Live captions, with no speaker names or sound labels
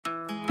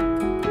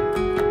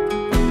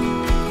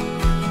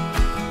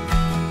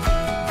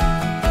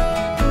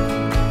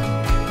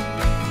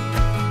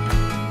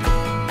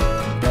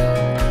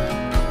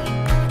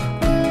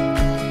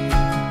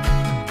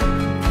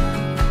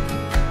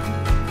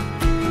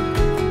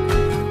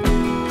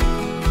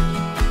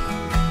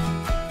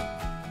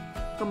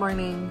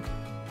morning.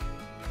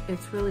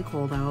 It's really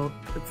cold out.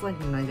 It's like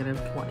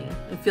 -20.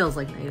 It feels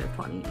like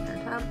 -20 air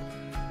temp.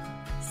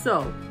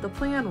 So the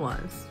plan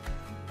was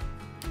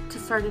to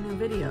start a new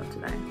video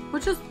today,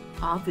 which is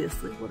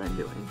obviously what I'm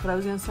doing, but I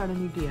was gonna start a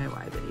new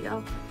DIY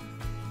video.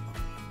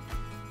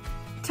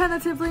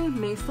 Tentatively,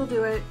 may still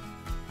do it.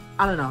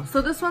 I don't know.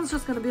 So this one's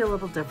just gonna be a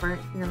little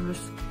different. You're gonna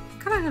just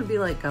kind of gonna be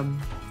like a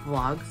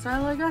vlog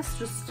style, I guess.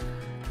 Just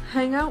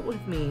hang out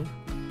with me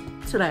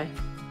today.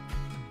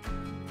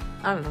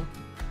 I don't know.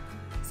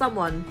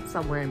 Someone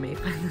somewhere may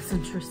find this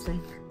interesting.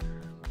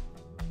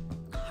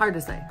 Hard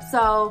to say.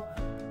 So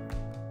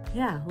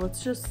yeah,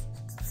 let's just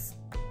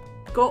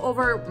go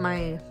over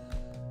my,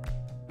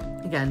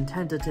 again,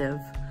 tentative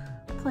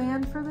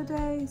plan for the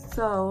day.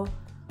 So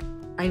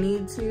I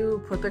need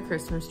to put the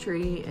Christmas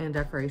tree and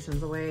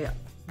decorations away.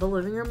 The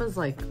living room is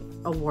like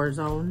a war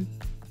zone.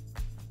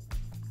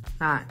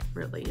 Not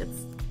really,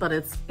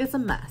 it's a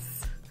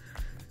mess.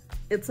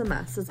 It's a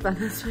mess. It's been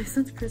this way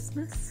since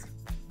Christmas.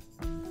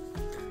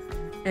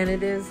 And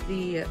it is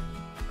the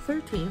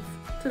 13th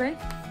today.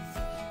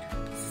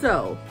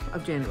 So,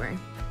 of January.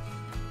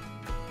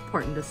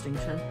 Important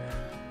distinction.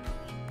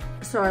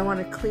 So I want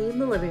to clean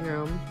the living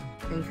room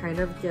and kind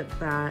of get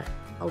that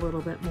a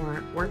little bit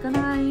more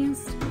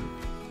organized.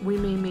 We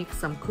may make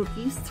some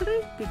cookies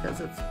today because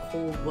it's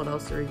cold. What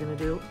else are we gonna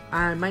do?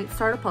 I might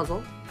start a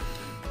puzzle.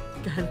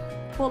 Again,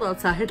 cold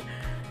outside.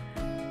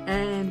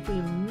 And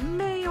we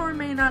may or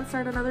may not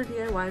start another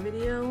DIY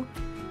video.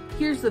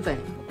 Here's the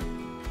thing.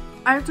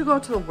 I have to go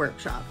to the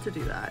workshop to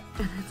do that.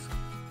 And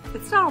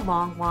it's not a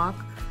long walk,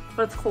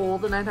 but it's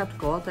cold and I'd have to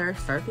go out there,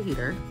 start the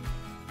heater,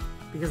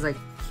 because I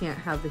can't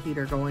have the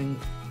heater going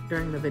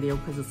during the video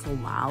because it's so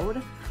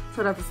loud.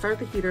 So I'd have to start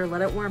the heater,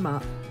 let it warm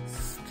up,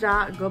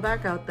 stop, go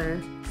back out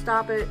there,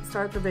 stop it,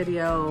 start the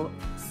video,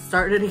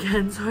 start it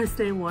again so I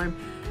stay warm.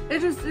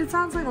 It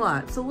sounds like a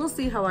lot. So we'll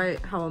see how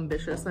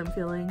ambitious I'm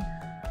feeling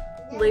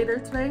later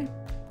today.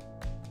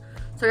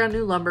 So I got a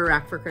new lumber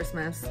rack for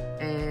Christmas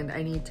and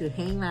I need to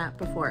hang that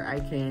before I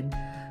can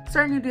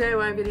start a new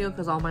DIY video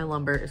because all my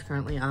lumber is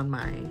currently on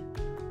my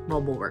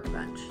mobile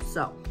workbench.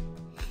 So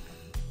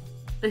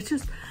it's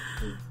just,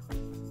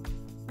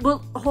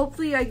 well,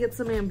 hopefully I get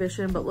some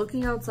ambition, but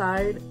looking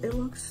outside, it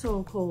looks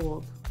so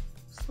cold,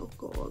 so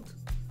cold.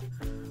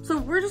 So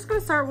we're just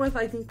gonna start with,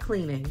 I think,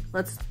 cleaning.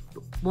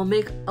 We'll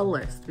make a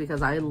list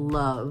because I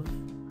love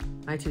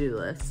my to-do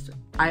list.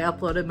 I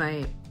uploaded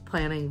my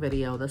planning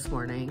video this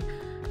morning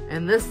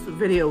and this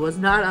video was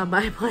not on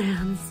my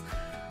plans,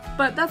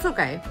 but that's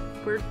okay.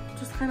 We're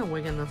just kind of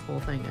winging this whole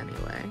thing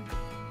anyway.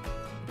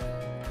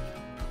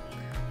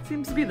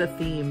 Seems to be the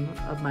theme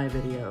of my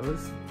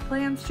videos.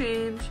 Plans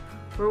change,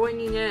 we're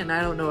winging it, and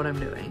I don't know what I'm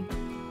doing.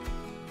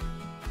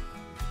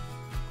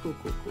 Cool,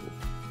 cool, cool.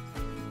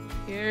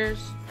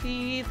 Here's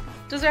the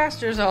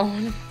disaster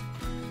zone.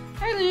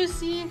 Hi,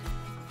 Lucy.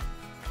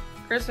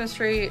 Christmas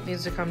tree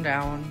needs to come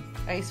down.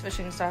 Ice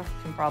fishing stuff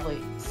can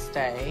probably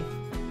stay.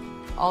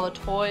 All the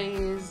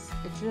toys,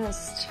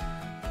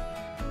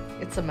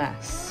 it's a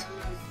mess.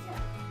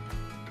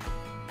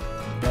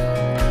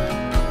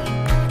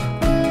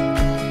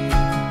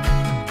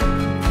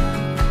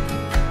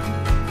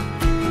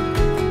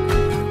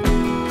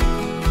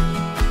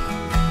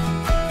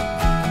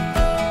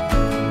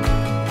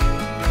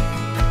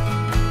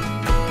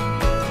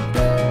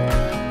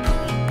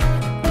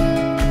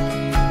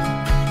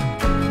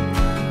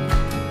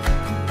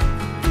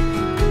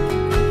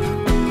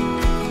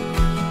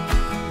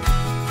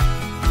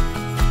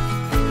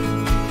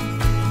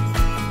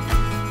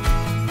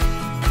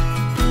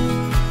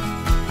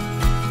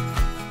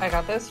 I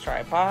got this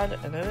tripod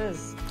and it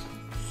is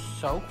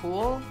so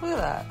cool. Look at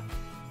that.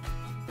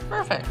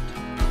 Perfect.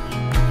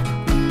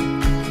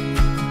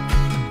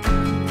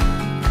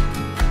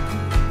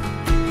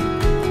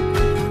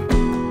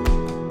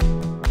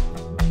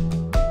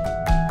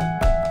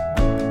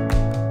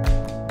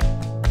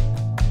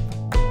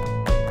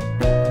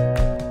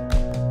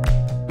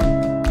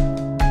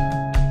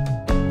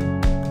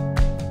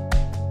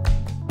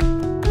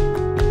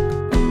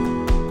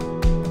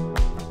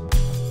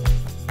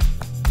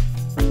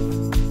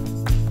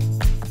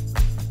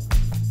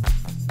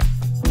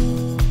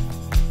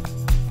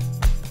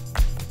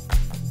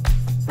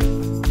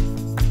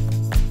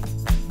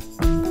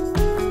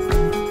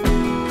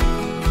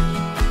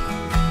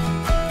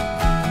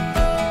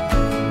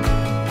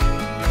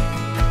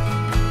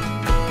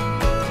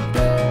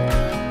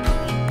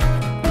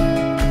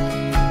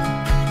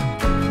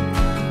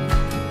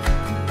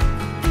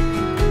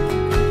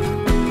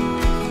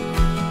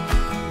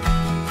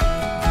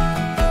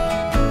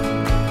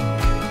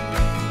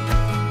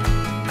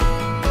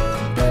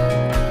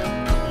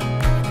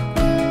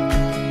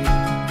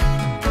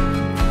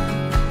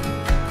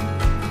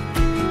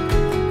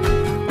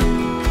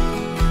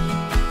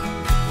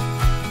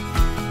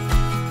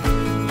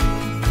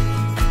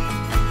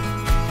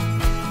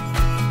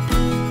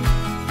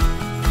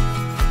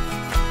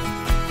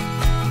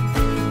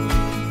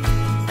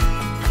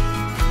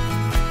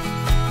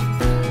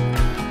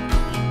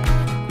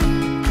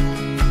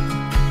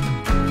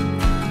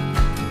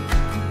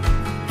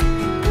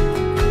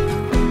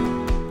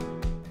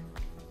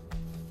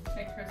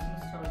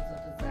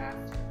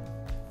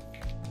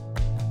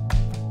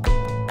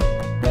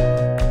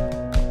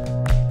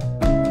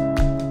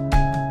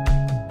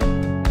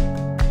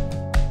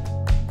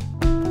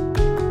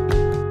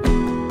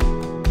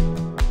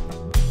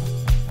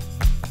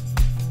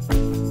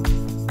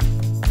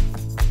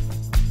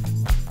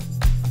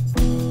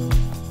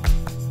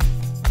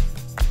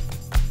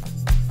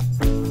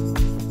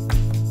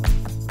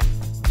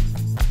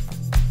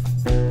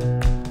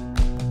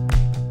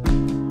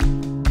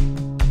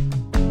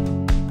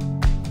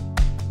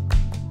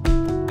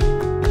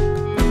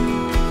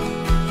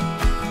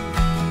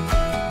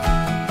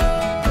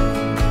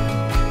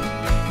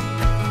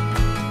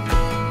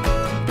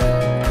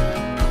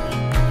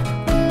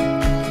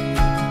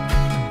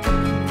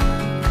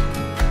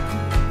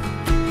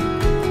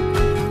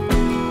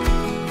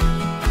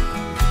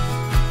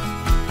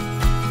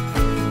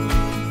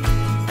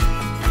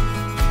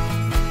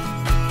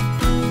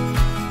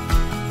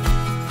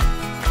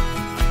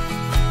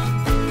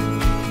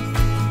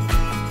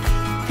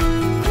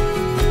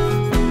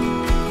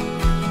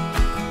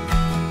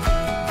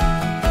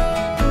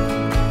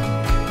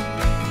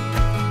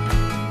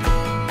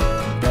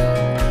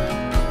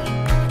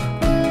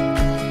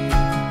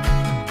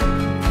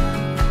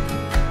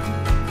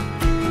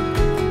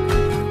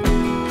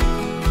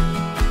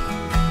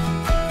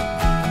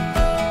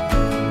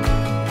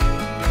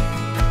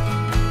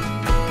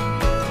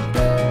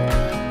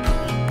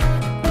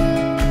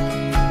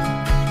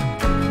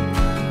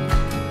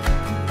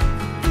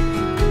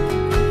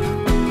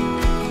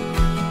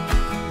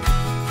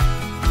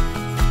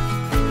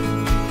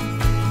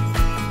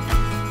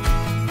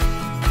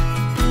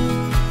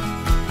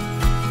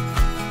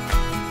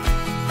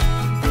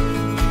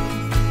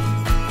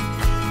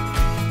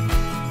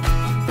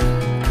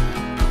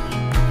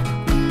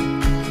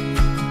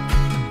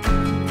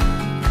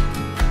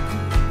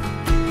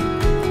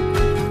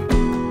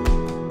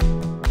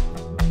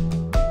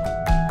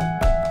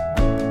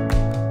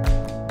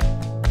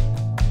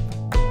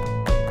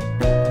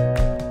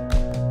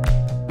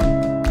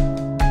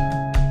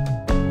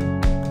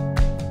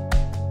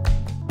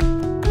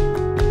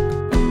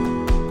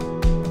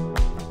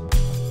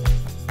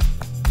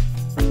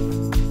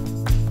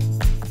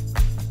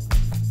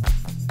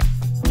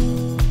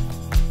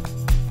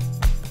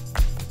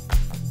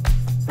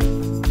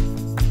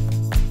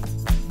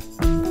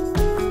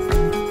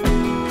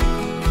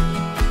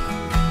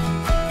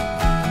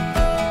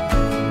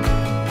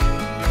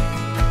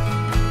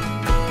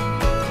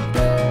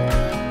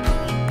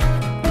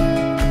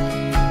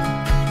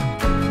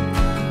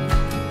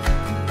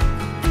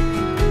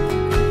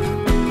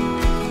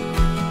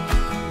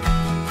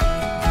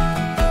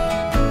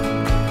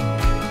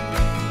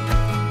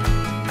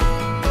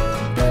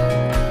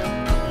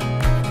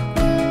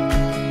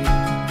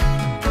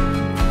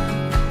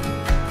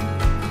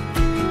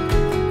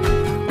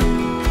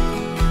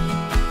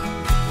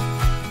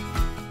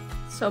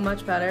 so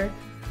much better.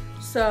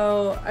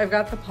 So I've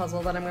got the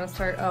puzzle that I'm gonna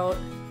start out.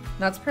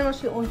 That's pretty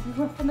much the only thing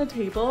left on the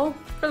table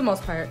for the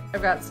most part.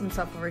 I've got some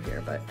stuff over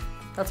here, but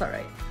that's all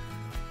right.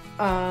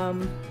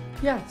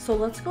 Yeah, so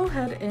let's go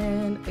ahead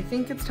and I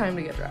think it's time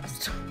to get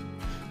dressed.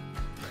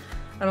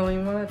 I don't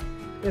even want to,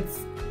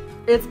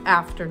 it's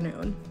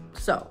afternoon.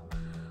 So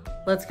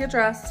let's get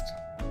dressed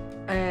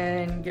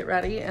and get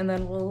ready and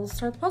then we'll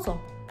start the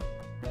puzzle.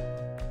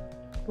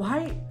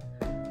 Why?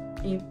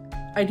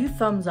 I do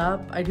thumbs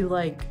up. I do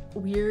like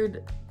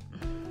weird.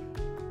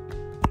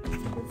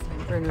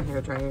 Bring a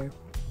hair dryer.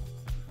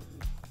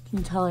 Can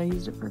you tell I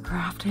used it for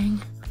crafting?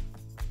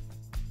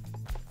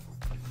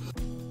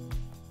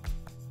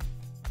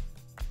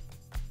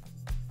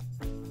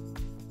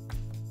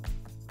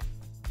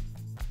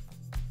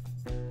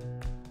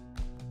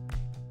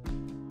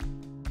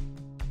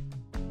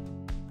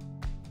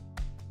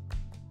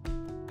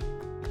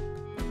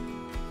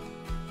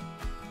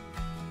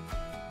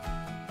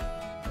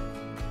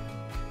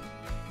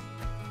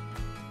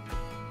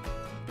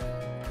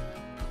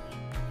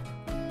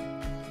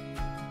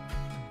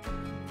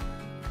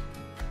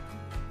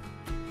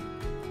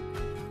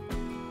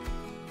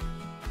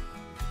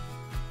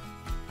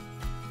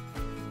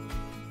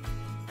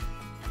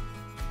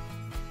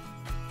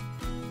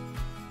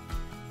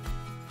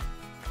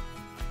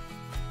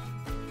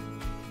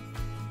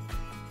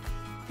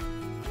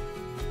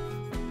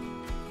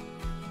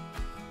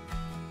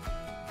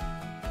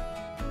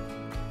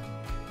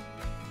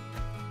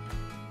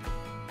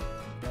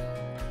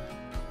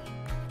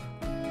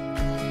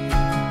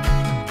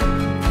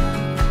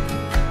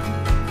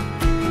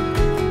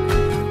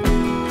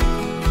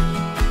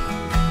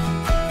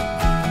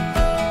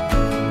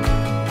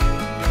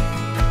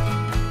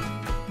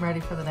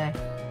 For the day.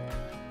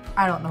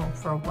 I don't know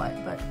for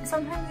what, but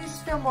sometimes you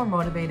just feel more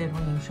motivated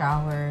when you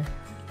shower,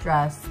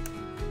 dress,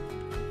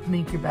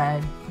 make your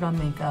bed, put on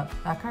makeup,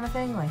 that kind of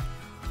thing. Like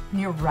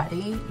when you're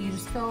ready, you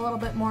just feel a little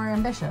bit more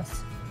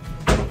ambitious.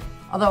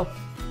 Although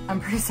I'm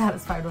pretty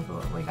satisfied with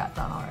what we got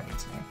done already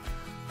today.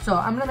 So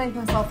I'm gonna make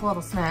myself a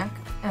little snack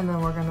and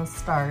then we're gonna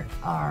start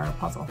our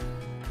puzzle.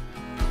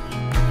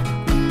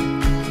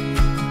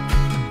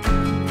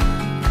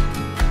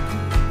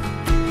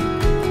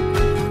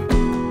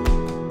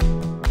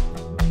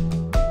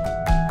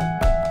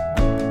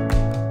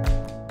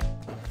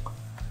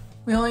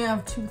 We only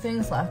have 2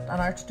 things left on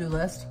our to-do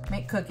list.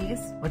 Make cookies,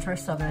 which we're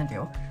still gonna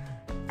do,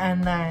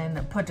 and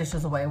then put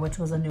dishes away, which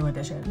was a new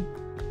addition.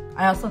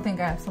 I also think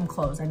I have some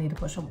clothes I need to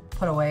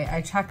put away.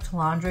 I checked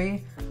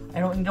laundry.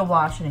 I don't need to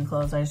wash any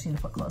clothes. I just need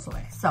to put clothes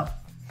away. So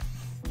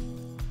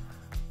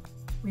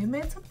we've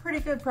made some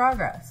pretty good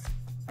progress.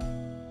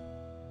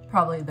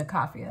 Probably the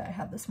coffee that I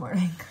had this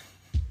morning.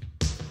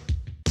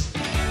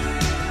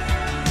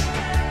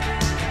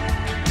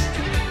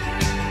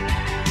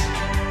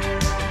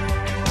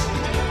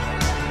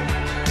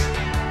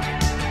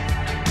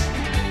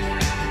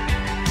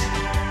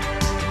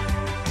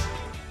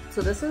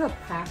 So this is a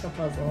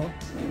pack-a-puzzle.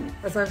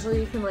 Essentially,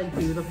 you can like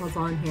do the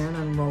puzzle on here and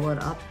then roll it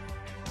up.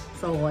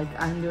 So like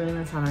I'm doing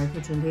this on our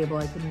kitchen table,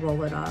 I can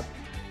roll it up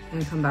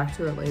and come back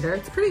to it later.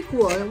 It's pretty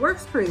cool. It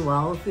works pretty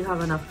well if you have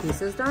enough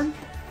pieces done.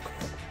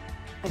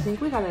 I think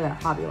we got it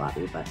at Hobby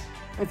Lobby, but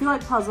if you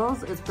like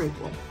puzzles, it's pretty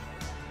cool.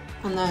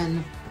 And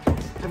then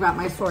I've got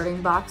my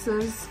sorting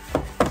boxes.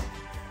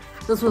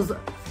 This was,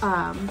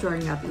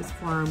 Jordan got these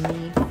for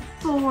me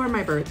for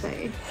my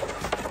birthday.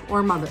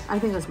 Or I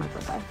think it was my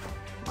birthday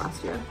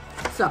last year.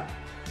 So,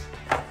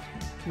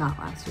 not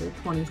last year,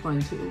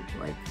 2022,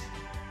 like,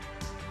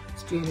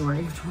 it's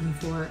January of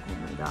 24, oh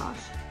my gosh.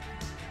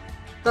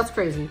 That's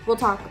crazy. We'll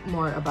talk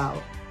more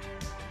about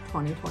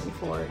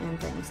 2024 and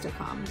things to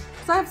come.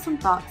 Because I have some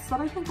thoughts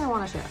that I think I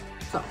want to share.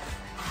 So,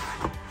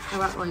 I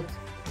got like,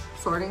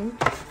 sorting,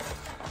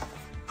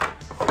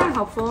 kind of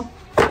helpful.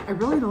 I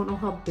really don't know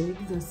how big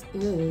this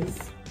is.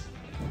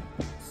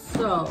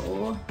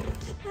 So,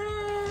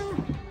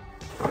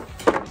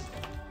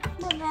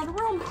 running out of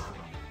room.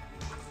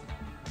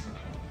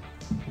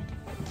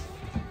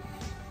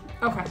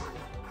 Okay.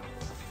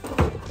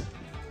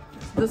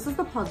 This is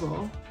the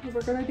puzzle that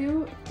we're gonna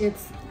do.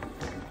 It's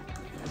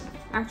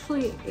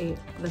actually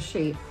the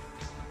shape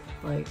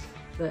like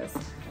this.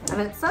 And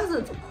it says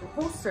it's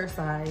poster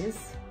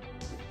size.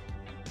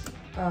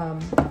 So I'm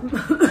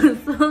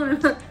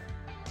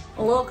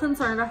a little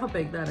concerned at how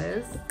big that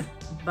is,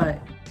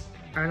 but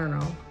I don't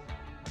know.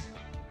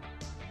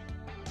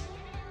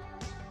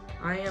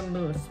 I am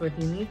Moose with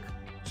unique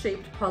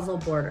shaped puzzle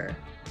border.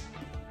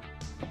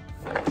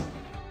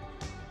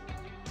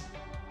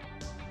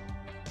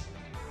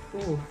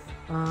 Ooh,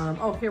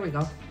 oh, here we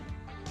go.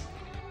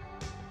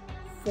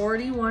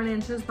 41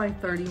 inches by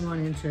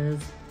 31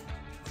 inches,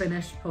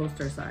 finished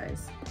poster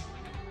size.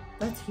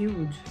 That's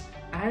huge.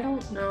 I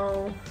don't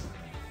know.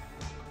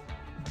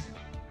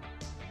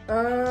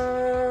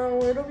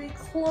 It'll be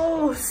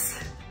close.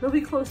 It'll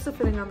be close to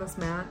fitting on this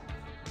mat.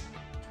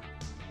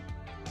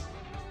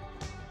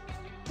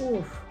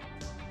 Oof.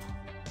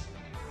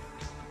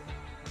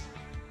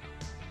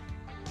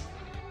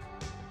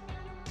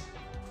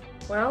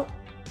 Well,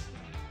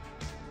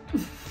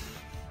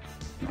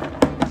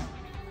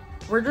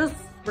 We're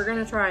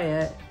gonna try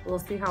it. We'll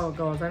see how it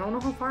goes. I don't know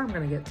how far I'm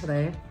gonna get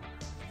today.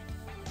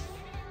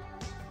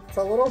 It's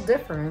a little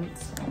different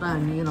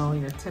than, you know,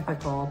 your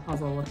typical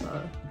puzzle with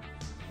a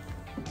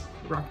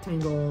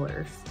rectangle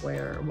or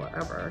square or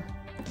whatever.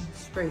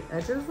 Straight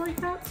edges like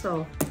that,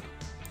 so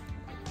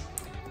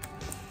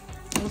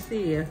we'll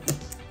see.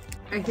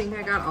 I think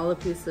I got all the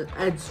pieces,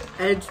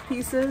 edge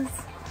pieces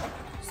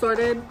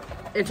sorted.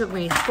 It took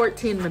me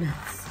 14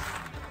 minutes.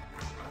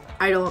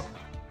 I don't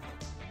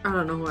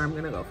know where I'm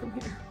gonna go from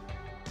here.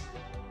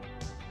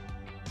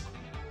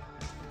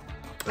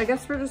 I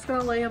guess we're just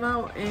gonna lay them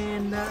out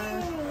and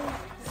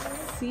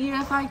see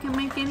if I can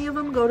make any of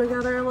them go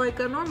together like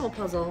a normal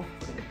puzzle.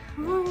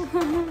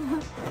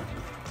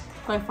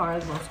 By far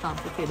the most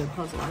complicated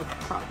puzzle I've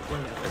probably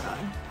ever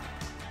done.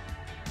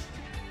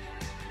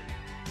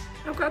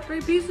 I've got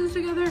 3 pieces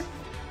together.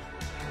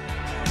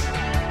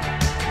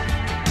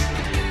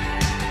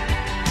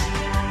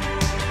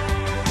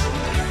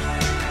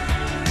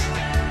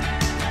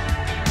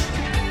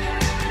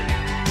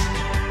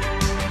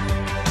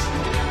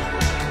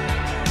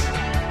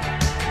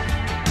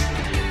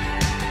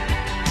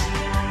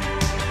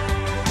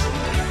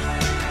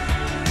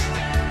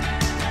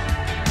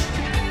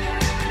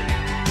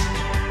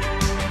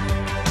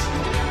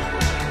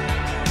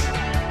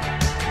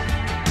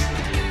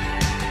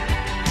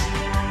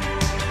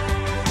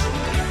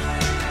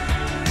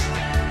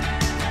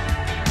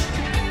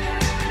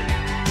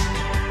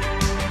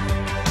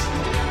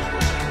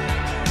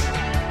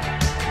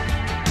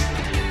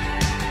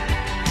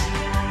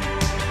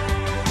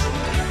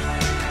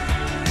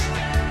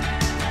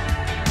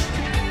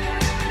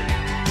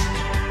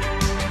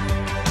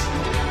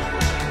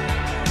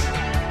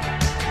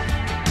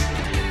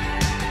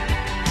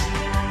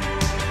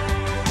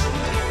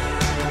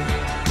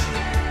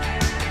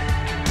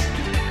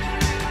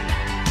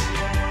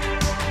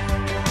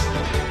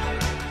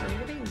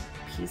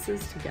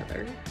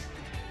 Together,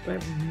 but I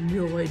have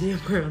no idea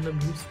where on the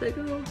moose they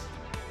go,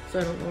 so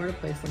I don't know where to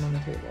place them on the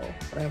table.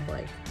 But I have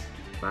like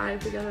 5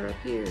 together up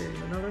here,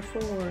 and another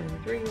 4,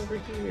 and 3 over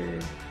here.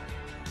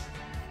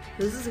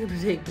 This is gonna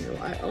take me a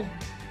while.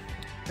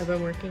 I've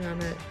been working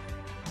on it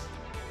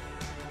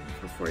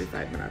for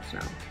 45 minutes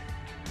now.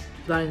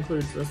 That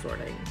includes the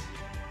sorting.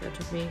 That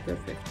took me a good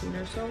 15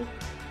 or so.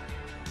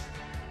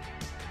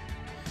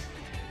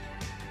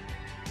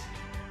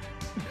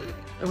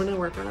 I'm gonna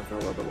work on it for a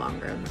little bit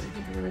longer, and then I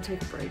think I'm gonna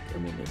take a break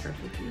and we'll make our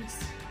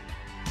cookies.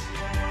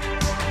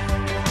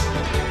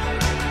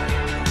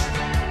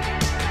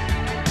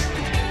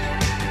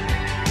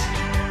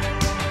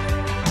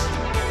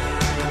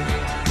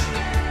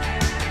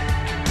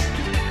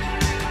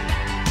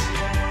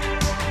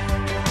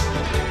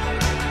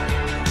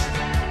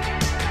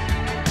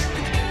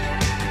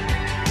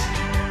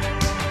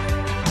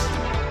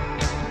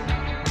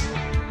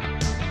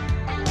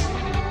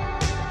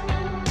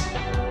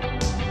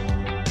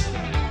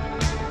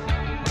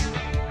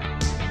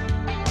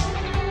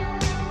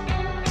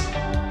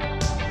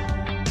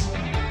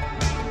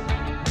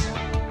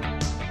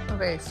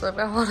 Okay, so I've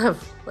got a lot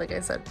of, like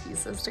I said,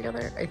 pieces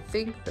together. I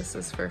think this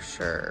is for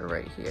sure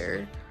right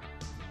here.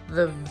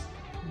 The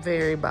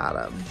very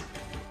bottom.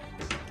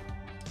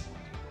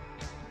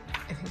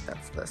 I think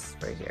that's this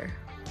right here.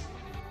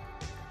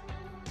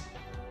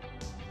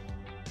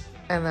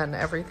 And then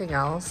everything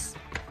else,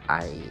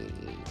 I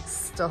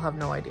still have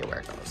no idea where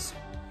it goes.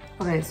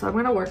 Okay, so I'm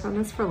gonna work on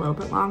this for a little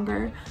bit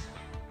longer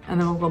and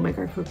then we'll go make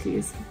our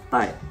cookies.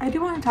 But I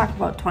do want to talk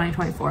about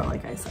 2024,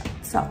 like I said.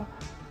 So,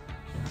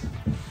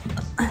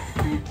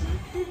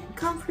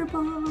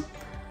 comfortable.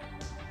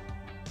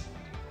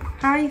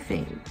 I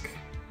think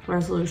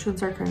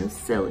resolutions are kind of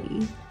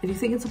silly. I do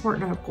think it's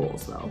important to have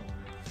goals though.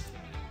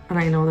 And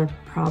I know they're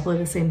probably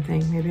the same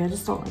thing. Maybe I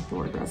just don't like the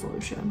word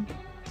resolution.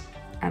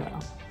 I don't know.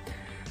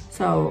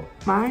 So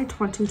my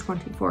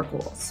 2024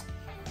 goals.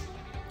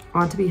 I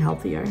want to be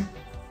healthier.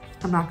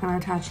 I'm not gonna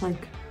attach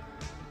like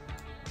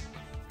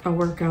a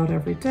workout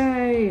every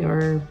day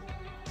or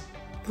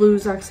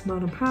lose X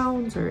amount of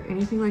pounds or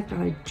anything like that.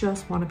 I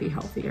just want to be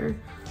healthier.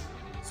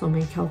 So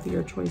make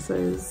healthier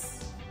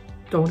choices.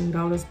 Don't eat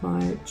out as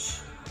much.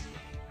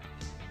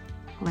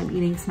 When I'm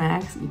eating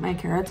snacks, eat my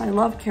carrots. I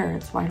love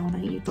carrots. Why don't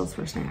I eat those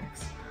for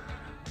snacks?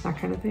 That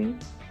kind of thing.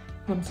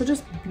 So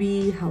just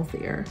be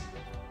healthier.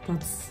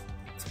 That's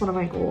one of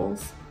my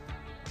goals.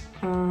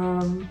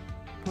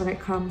 When it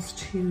comes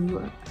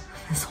to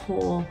this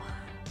whole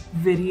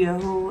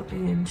video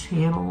and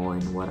channel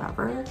and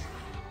whatever,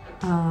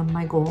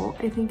 my goal,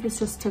 I think, is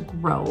just to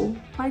grow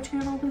my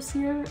channel this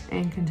year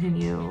and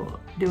continue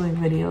doing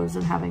videos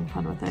and having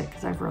fun with it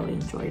because I've really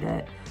enjoyed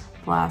it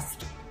the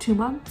last 2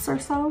 months or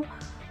so.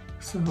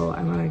 So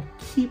I want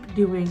to keep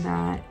doing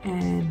that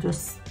and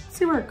just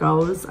see where it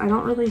goes. I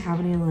don't really have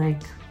any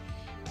like,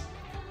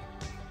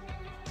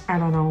 I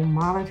don't know,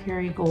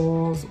 monetary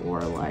goals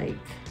or like,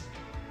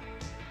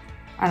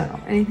 I don't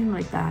know, anything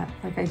like that.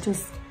 Like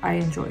I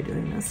enjoy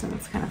doing this and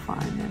it's kind of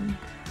fun and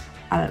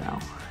I don't know.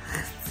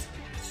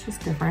 It's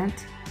just different.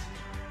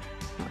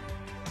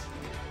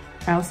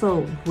 I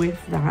also, with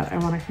that, I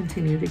want to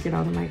continue to get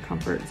out of my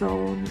comfort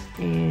zone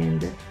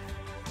and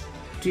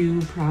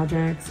do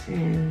projects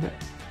and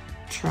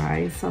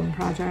try some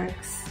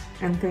projects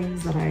and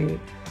things that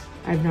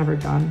I've never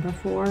done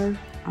before.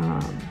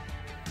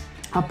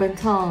 Up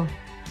until,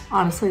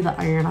 honestly, the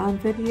iron-on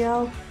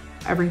video,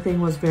 everything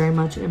was very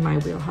much in my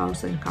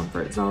wheelhouse and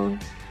comfort zone.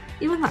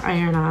 Even the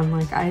iron-on,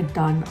 like, I had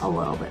done a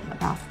little bit in the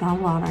past. Not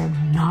a lot.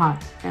 I'm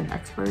not an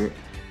expert.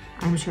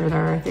 I'm sure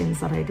there are things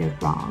that I did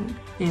wrong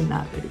in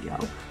that video.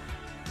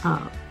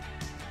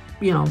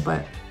 You know,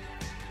 but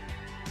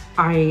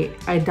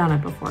I'd done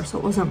it before, so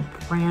it wasn't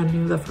brand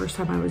new the first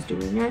time I was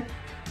doing it.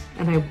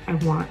 And I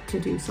want to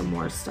do some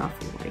more stuff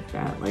like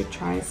that, like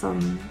try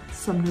some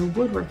new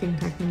woodworking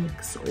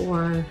techniques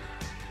or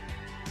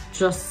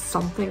just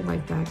something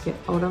like that. Get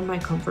out of my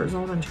comfort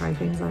zone and try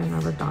things that I've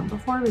never done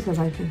before, because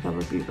I think that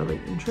would be really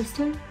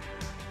interesting.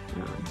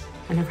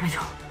 And if I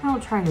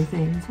don't try new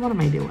things, what am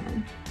I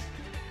doing?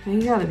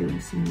 You gotta do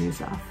some new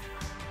stuff.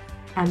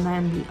 And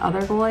then the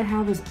other goal I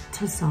have is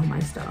to sell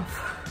my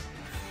stuff.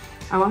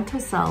 I want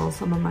to sell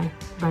some of my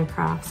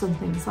crafts and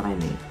things that I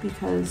make,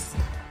 because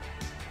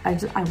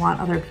I want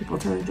other people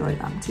to enjoy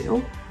them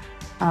too.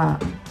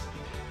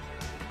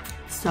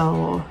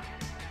 So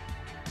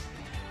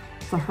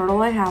the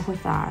hurdle I have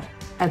with that,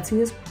 Etsy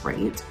is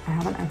great. I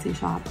have an Etsy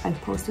shop. I've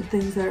posted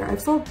things there.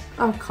 I've sold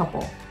a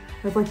couple.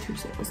 I have like 2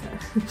 sales there.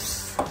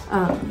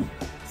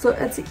 So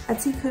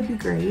Etsy could be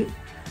great,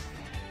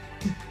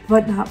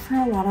 but not for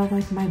a lot of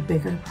like my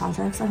bigger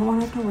projects. I don't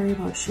want to have to worry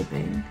about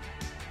shipping.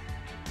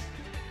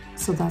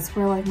 So that's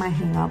where like my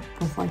hang up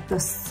with like the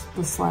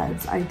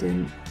sleds. I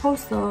didn't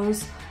post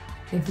those.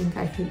 I think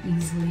I could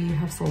easily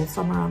have sold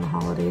some around the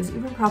holidays,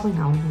 even probably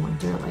now in the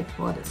winter, like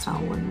let it snow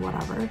and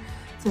whatever.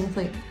 So with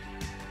like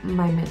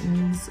my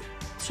mittens,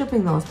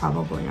 shipping those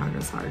probably aren't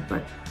as hard,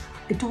 but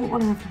I don't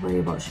want to have to worry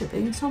about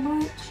shipping so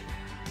much.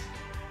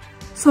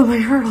 So my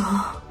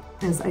hurdle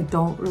is I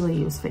don't really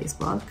use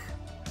Facebook,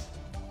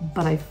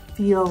 but I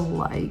feel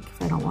like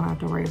if I don't want to have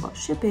to worry about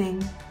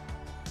shipping,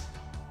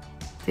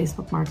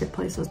 Facebook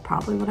Marketplace is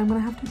probably what I'm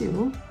gonna have to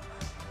do,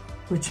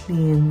 which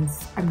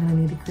means I'm gonna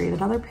need to create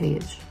another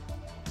page.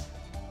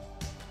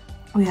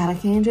 We had a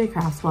K&J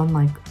Crafts one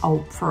like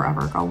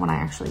forever ago when I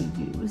actually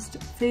used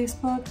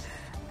Facebook,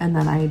 and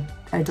then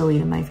I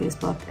deleted my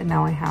Facebook, and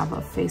now I have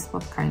a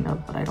Facebook kind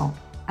of, but I don't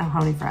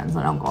have any friends.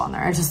 I don't go on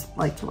there. I just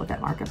like to look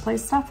at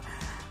Marketplace stuff.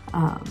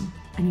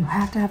 And you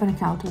have to have an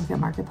account to look at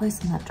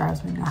Marketplace, and that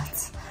drives me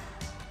nuts.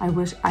 I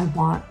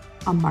want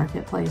a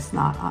Marketplace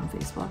not on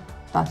Facebook.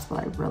 That's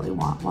what I really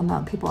want, one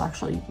that people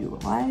actually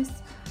utilize.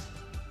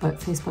 But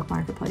Facebook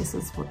Marketplace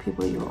is what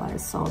people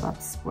utilize, so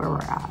that's where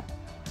we're at.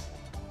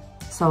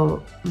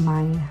 So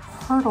my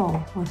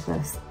hurdle with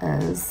this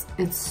is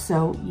it's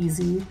so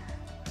easy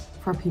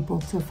for people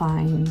to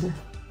find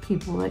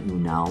people that you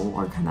know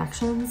or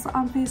connections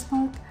on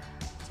Facebook.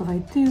 So if I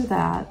do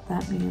that,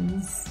 that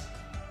means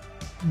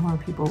more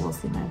people will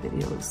see my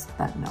videos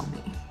that know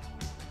me.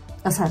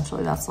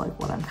 Essentially, that's like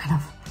what I'm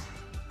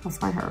that's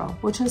my hurdle,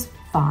 which is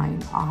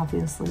fine.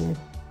 Obviously, I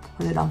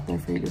put it out there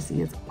for you to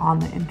see. It's on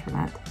the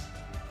internet.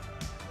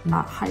 I'm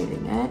not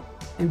hiding it.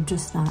 I'm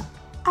just not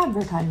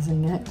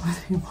advertising it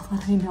with people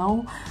that I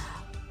know.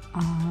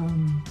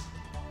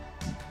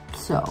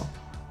 So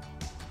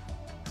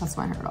that's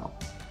my hurdle.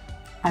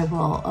 I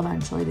will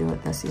eventually do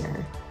it this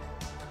year.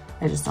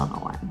 I just don't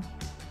know when.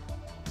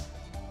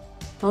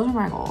 Those are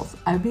my goals.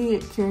 I'd be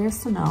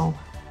curious to know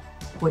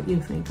what you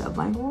think of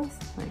my goals.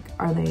 Like,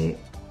 are they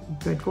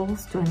good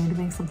goals? Do I need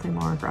to make something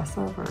more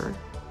aggressive, or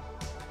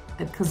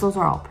because those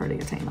are all pretty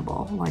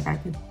attainable. Like, I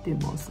could do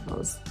most of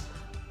those,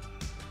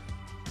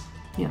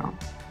 you know.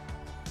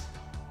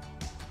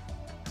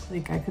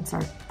 Like, I could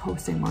start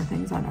posting more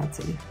things on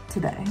Etsy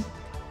today.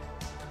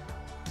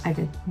 I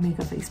could make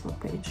a Facebook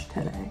page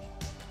today.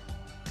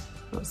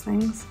 Those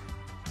things.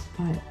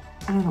 But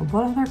I don't know,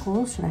 what other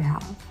goals should I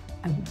have?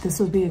 This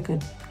would be a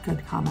good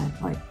comment,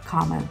 like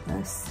comment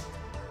this.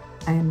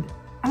 And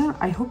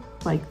I hope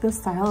like this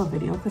style of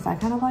video, because I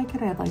kind of like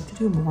it. I'd like to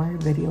do more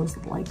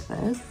videos like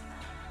this.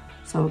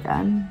 So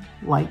again,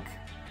 like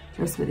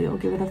this video,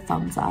 give it a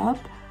thumbs up,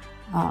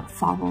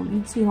 follow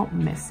me so you don't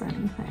miss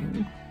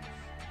anything.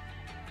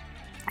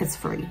 It's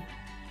free.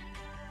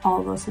 All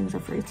of those things are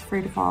free. It's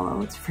free to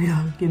follow, it's free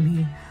to give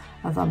me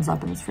a thumbs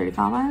up, and it's free to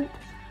comment.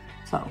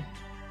 So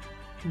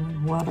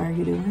what are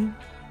you doing?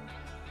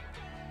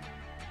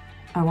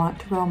 I want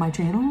to grow my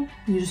channel.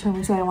 You just heard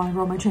me say I want to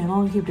grow my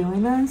channel and keep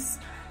doing this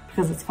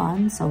because it's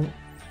fun. So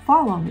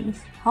follow me,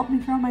 help me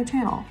grow my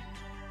channel,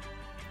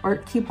 or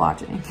keep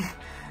watching.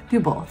 Do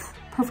both,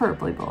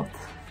 preferably both.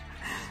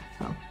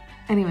 So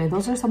anyway,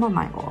 those are some of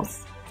my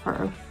goals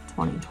for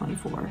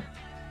 2024.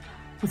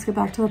 Let's get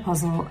back to the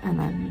puzzle, and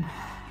then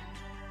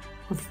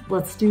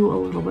let's do a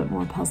little bit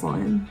more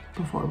puzzling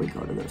before we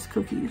go to those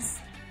cookies.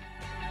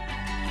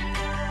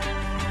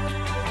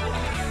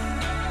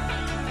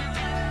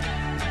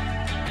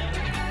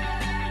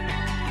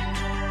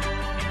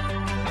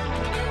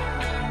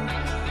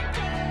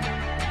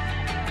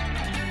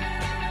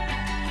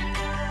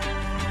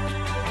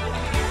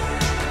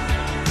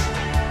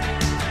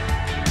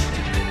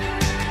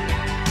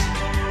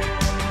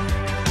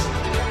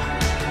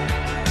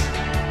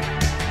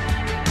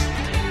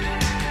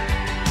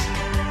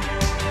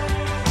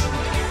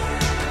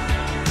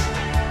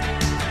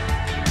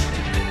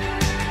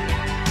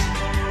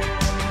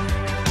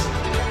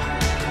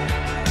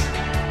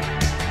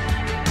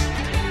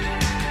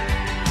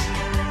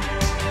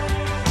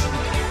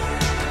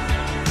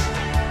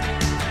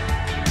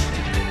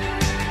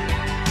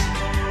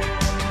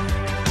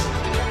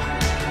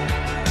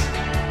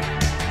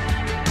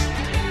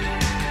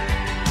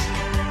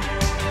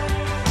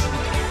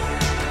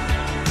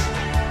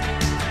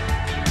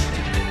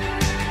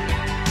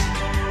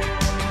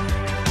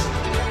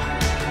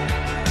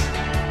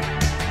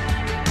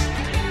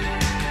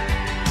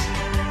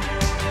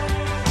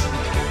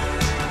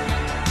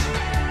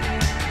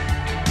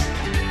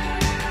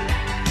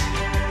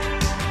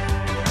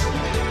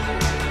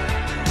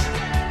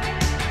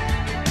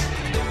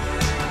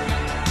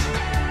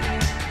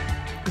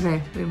 Okay,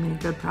 we made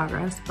good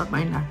progress, but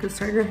my neck is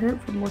starting to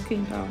hurt from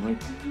looking down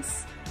like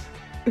this.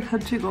 It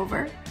hunching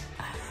over.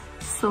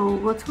 So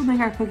let's go make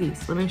our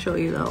cookies. Let me show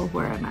you though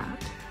where I'm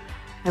at.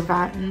 I've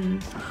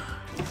gotten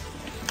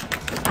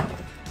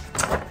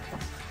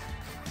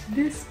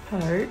this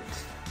part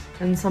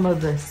and some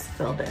of this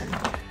filled in.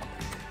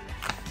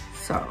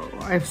 So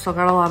I've still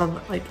got a lot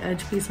of like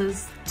edge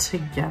pieces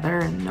together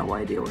and no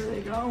idea where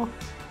they go.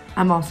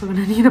 I'm also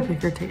gonna need a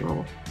bigger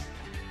table.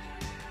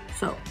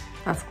 So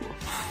that's cool.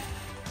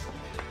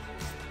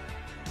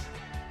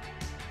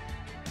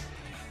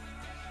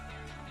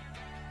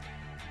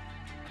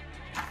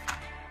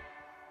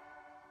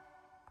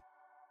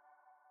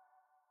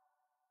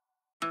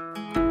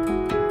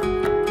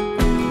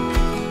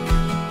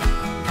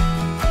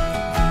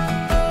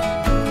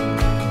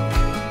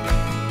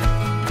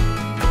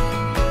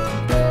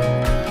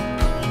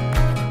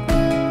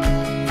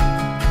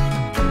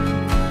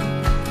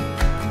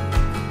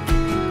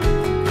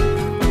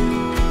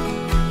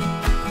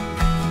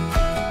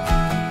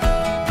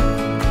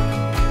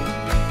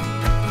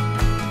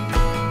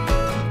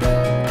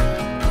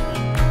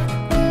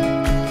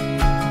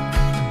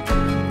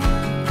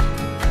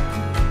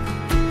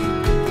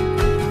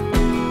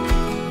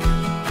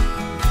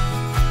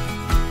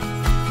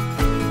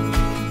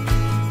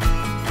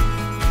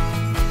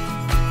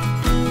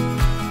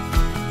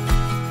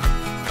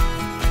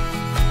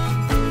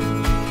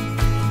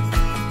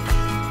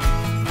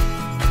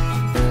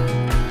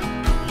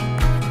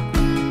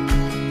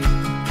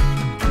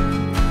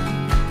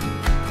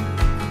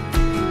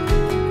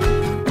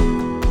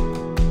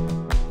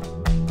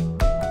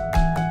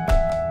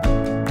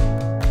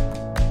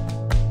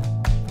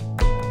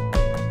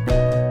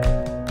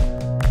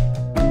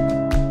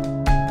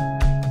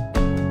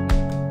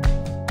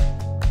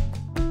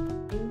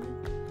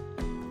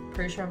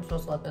 Pretty sure I'm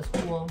supposed to let this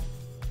cool.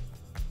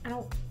 I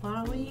don't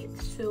want to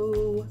wait,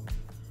 so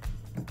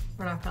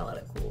we're not gonna let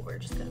it cool. We're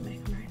just gonna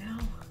make them right now.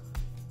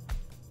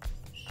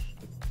 Shh,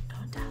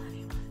 don't tell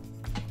anyone.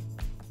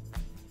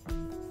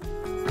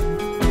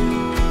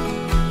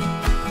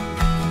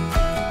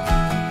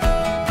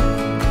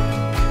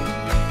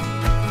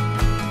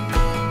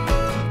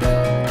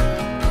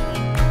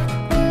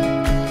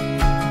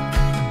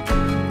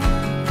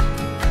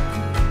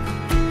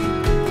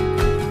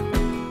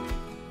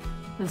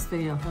 This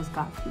video has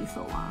got to be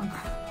so long.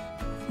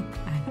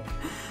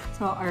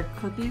 So our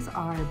cookies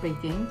are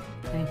baking,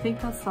 and I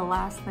think that's the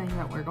last thing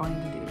that we're going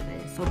to do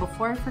today. So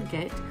before I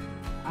forget,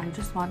 I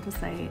just want to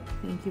say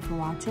thank you for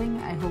watching.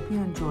 I hope you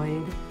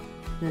enjoyed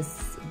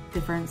this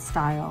different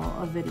style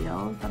of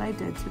video that I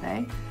did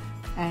today.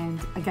 And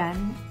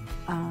again,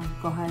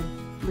 go ahead,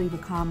 leave a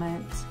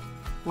comment,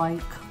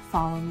 like,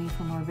 follow me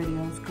for more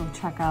videos. Go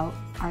check out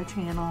our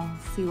channel,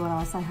 see what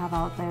else I have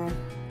out there,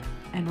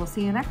 and we'll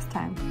see you next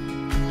time.